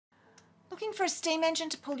Looking for a steam engine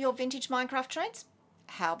to pull your vintage Minecraft trains?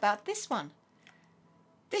 How about this one?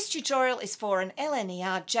 This tutorial is for an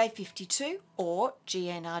LNER J52 or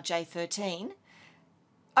GNR J13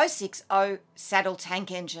 060 saddle tank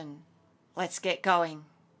engine. Let's get going.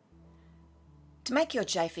 To make your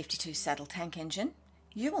J52 saddle tank engine,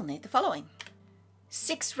 you will need the following: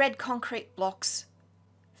 6 red concrete blocks,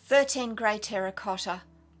 13 grey terracotta,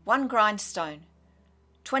 1 grindstone,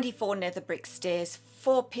 24 nether brick stairs,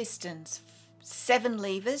 4 pistons, 7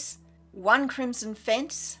 levers, 1 crimson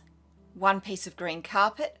fence, 1 piece of green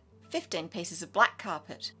carpet, 15 pieces of black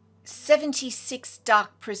carpet, 76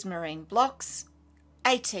 dark prismarine blocks,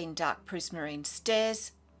 18 dark prismarine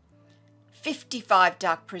stairs, 55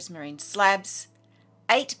 dark prismarine slabs,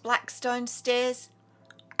 8 blackstone stairs,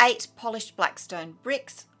 8 polished blackstone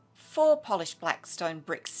bricks, 4 polished blackstone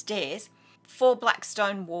brick stairs, 4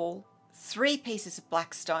 blackstone wall, 3 pieces of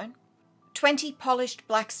blackstone, 20 polished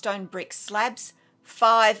blackstone brick slabs,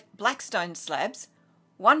 5 blackstone slabs,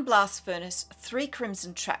 1 blast furnace, 3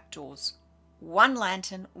 crimson trapdoors, 1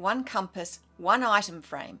 lantern, 1 compass, 1 item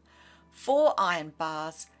frame, 4 iron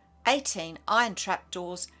bars, 18 iron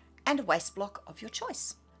trapdoors, and a waste block of your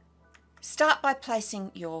choice. Start by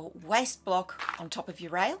placing your waste block on top of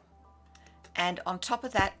your rail, and on top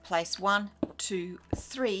of that place 1, 2,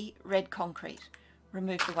 3 red concrete.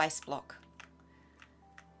 Remove the waste block.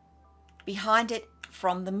 Behind it,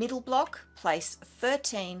 from the middle block, place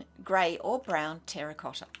 13 grey or brown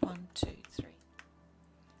terracotta. 1, 2, 3.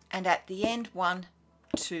 And at the end, 1,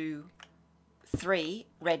 2, 3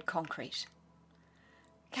 red concrete.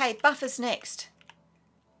 Okay, buffers next.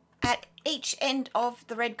 At each end of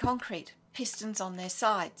the red concrete, pistons on their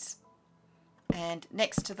sides. And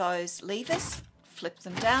next to those levers, flip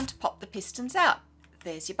them down to pop the pistons out.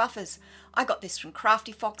 There's your buffers. I got this from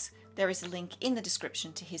Crafty Fox. There is a link in the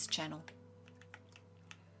description to his channel.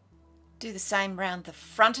 Do the same round the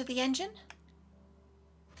front of the engine.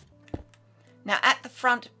 Now at the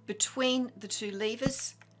front, between the 2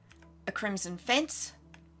 levers, a crimson fence,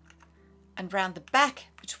 and round the back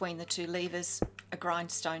between the 2 levers, a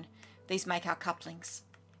grindstone. These make our couplings.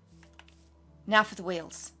 Now for the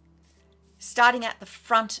wheels. Starting at the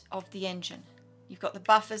front of the engine, you've got the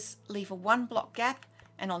buffers, leave a 1 block gap,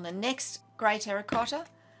 and on the next grey terracotta,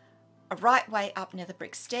 a right way up nether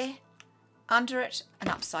brick stair, under it an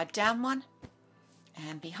upside down one,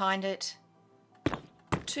 and behind it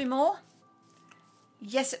 2 more.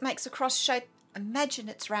 Yes, it makes a cross shape. Imagine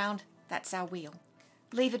it's round. That's our wheel.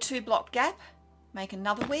 Leave a 2 block gap, make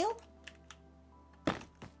another wheel.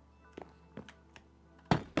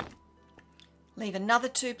 Leave another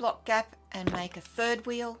 2 block gap and make a 3rd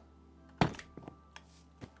wheel.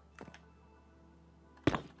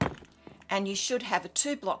 And you should have a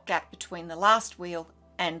 2 block gap between the last wheel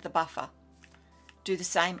and the buffer. Do the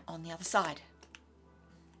same on the other side.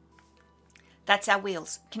 That's our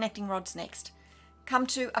wheels. Connecting rods next. Come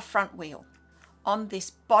to a front wheel. On this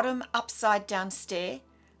bottom upside down stair,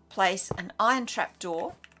 place an iron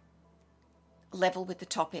trapdoor level with the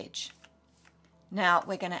top edge. Now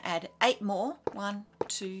we're going to add 8 more. 1,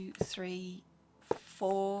 2, 3,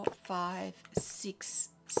 4, 5, 6,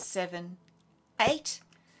 7, 8.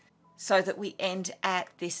 So that we end at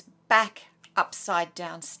this back upside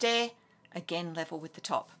down stair, again level with the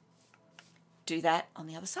top. Do that on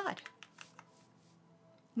the other side.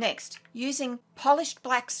 Next, using polished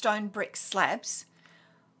blackstone brick slabs,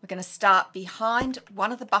 we're going to start behind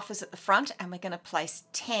one of the buffers at the front, and we're going to place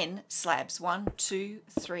 10 slabs. 1, 2,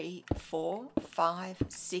 3, 4, 5,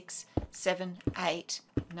 6, 7, 8,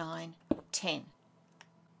 9, 10.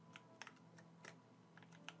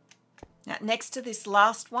 Now next to this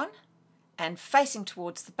last one, and facing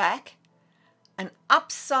towards the back, an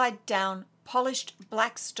upside down polished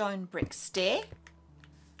blackstone brick stair.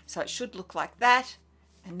 So it should look like that.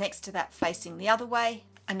 And next to that, facing the other way,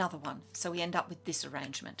 another one. So we end up with this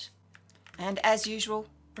arrangement. And as usual,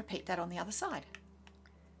 repeat that on the other side.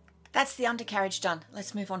 That's the undercarriage done.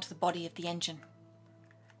 Let's move on to the body of the engine.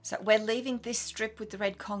 So we're leaving this strip with the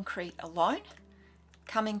red concrete alone.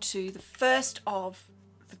 Coming to the first of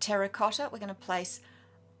the terracotta, we're going to place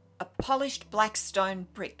a polished blackstone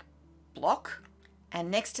brick block,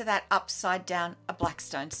 and next to that, upside down, a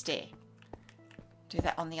blackstone stair. Do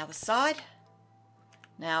that on the other side.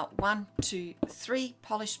 Now 1, 2, 3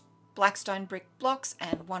 polished blackstone brick blocks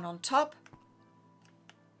and 1 on top.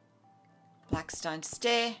 Blackstone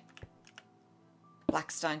stair,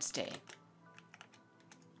 blackstone stair.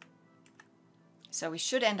 So we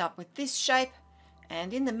should end up with this shape,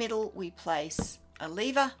 and in the middle we place a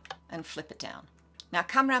lever and flip it down. Now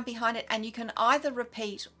come round behind it, and you can either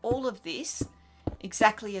repeat all of this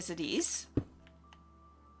exactly as it is,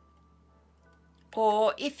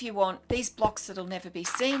 Or if you want these blocks that'll never be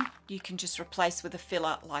seen, you can just replace with a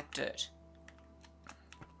filler like dirt.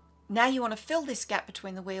 Now you want to fill this gap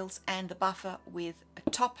between the wheels and the buffer with a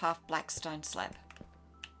top half black stone slab.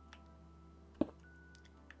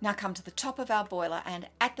 Now come to the top of our boiler and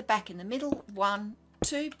at the back in the middle, 1,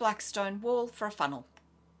 2 black stone wall for a funnel.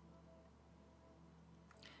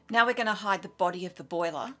 Now we're going to hide the body of the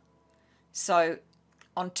boiler. So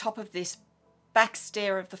on top of this back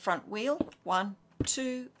stair of the front wheel, 1,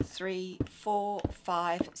 2, 3, 4,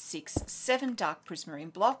 5, 6, 7 dark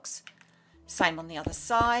prismarine blocks. Same on the other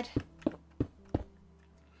side.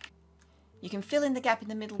 You can fill in the gap in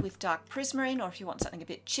the middle with dark prismarine, or if you want something a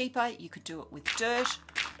bit cheaper, you could do it with dirt,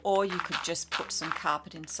 or you could just put some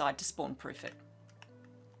carpet inside to spawn-proof it.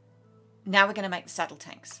 Now we're going to make the saddle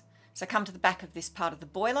tanks. So come to the back of this part of the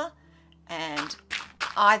boiler and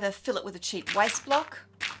either fill it with a cheap waste block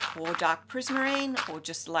or dark prismarine, or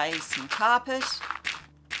just lay some carpet.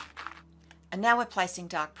 And now we're placing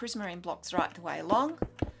dark prismarine blocks right the way along.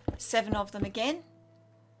 7 of them again.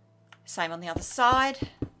 Same on the other side.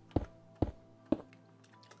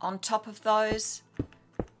 On top of those,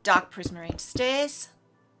 dark prismarine stairs.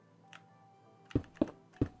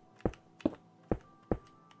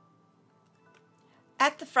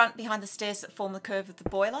 At the front, behind the stairs that form the curve of the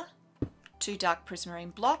boiler, 2 dark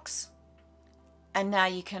prismarine blocks. And now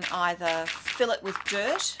you can either fill it with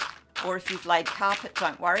dirt, or if you've laid carpet,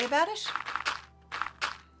 don't worry about it.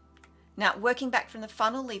 Now, working back from the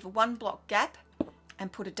funnel, leave a 1 block gap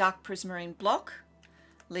and put a dark prismarine block.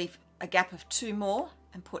 Leave a gap of 2 more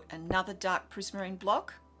and put another dark prismarine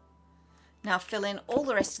block. Now fill in all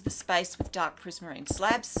the rest of the space with dark prismarine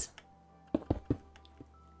slabs.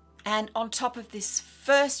 And on top of this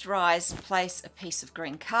first rise, place a piece of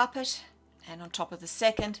green carpet, and on top of the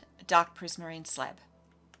second, a dark prismarine slab.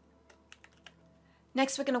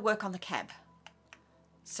 Next, we're going to work on the cab.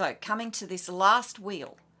 So coming to this last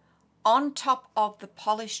wheel, on top of the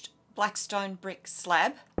polished black stone brick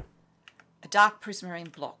slab, a dark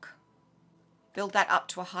prismarine block. Build that up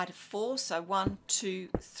to a height of 4, so 1, 2,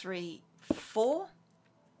 3, 4.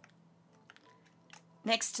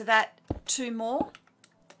 Next to that, 2 more.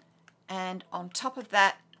 And on top of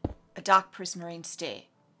that, a dark prismarine stair.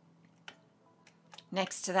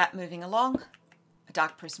 Next to that, moving along, a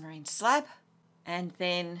dark prismarine slab. And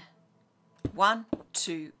then 1,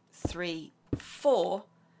 2, 3, 4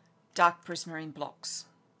 dark prismarine blocks.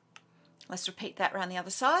 Let's repeat that around the other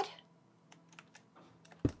side.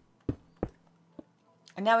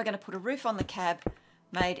 And now we're going to put a roof on the cab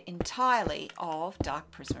made entirely of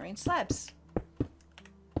dark prismarine slabs.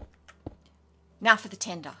 Now for the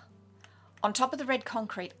tender. On top of the red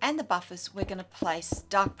concrete and the buffers, we're going to place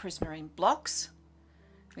dark prismarine blocks.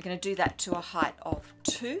 We're going to do that to a height of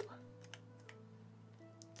 2.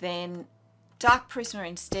 Then dark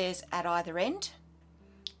prismarine stairs at either end.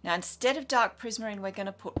 Now instead of dark prismarine, we're going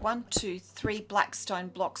to put 1, 2, 3 black stone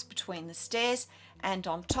blocks between the stairs, and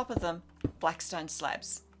on top of them, black stone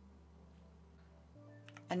slabs.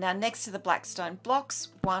 And now next to the black stone blocks,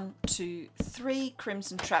 1, 2, 3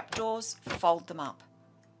 crimson trapdoors, fold them up.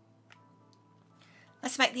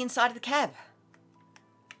 Let's make the inside of the cab.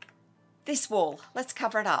 This wall, let's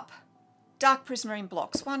cover it up. Dark prismarine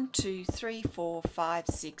blocks, 1, 2, 3, 4, 5,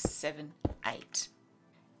 6, 7, 8.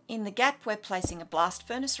 In the gap, we're placing a blast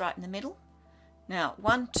furnace right in the middle. Now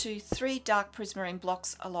 1, 2, 3 dark prismarine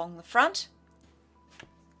blocks along the front.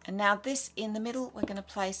 And now this in the middle, we're going to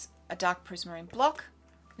place a dark prismarine block.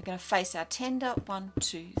 We're going to face our tender, 1,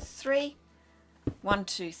 2, 3. 1,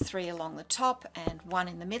 2, 3 along the top, and 1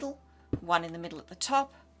 in the middle. 1 in the middle at the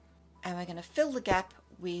top. And we're going to fill the gap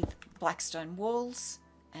with black stone walls,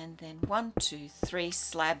 and then 1, 2, 3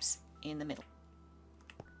 slabs in the middle.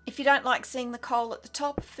 If you don't like seeing the coal at the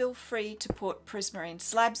top, feel free to put prismarine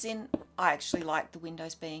slabs in. I actually like the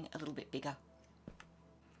windows being a little bit bigger.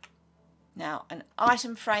 Now an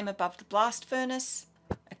item frame above the blast furnace,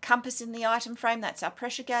 a compass in the item frame, that's our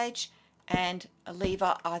pressure gauge, and a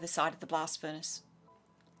lever either side of the blast furnace.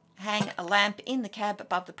 Hang a lamp in the cab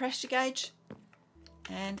above the pressure gauge,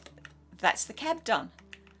 and that's the cab done.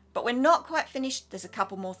 But we're not quite finished, there's a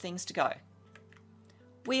couple more things to go.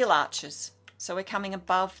 Wheel arches. So we're coming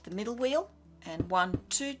above the middle wheel, and 1,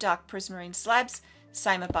 2 dark prismarine slabs,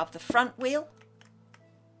 same above the front wheel.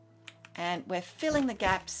 And we're filling the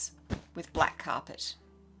gaps with black carpet.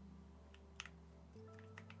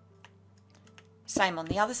 Same on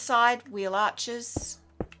the other side, wheel arches.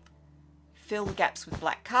 Fill the gaps with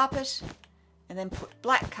black carpet, and then put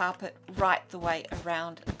black carpet right the way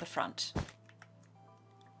around the front.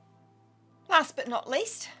 Last but not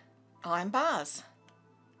least, iron bars.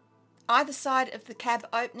 Either side of the cab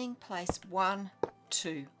opening, place 1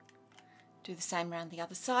 2. Do the same around the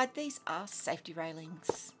other side. These are safety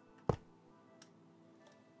railings.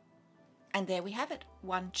 And there we have it,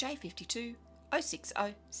 one J52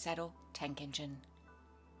 060 saddle tank engine.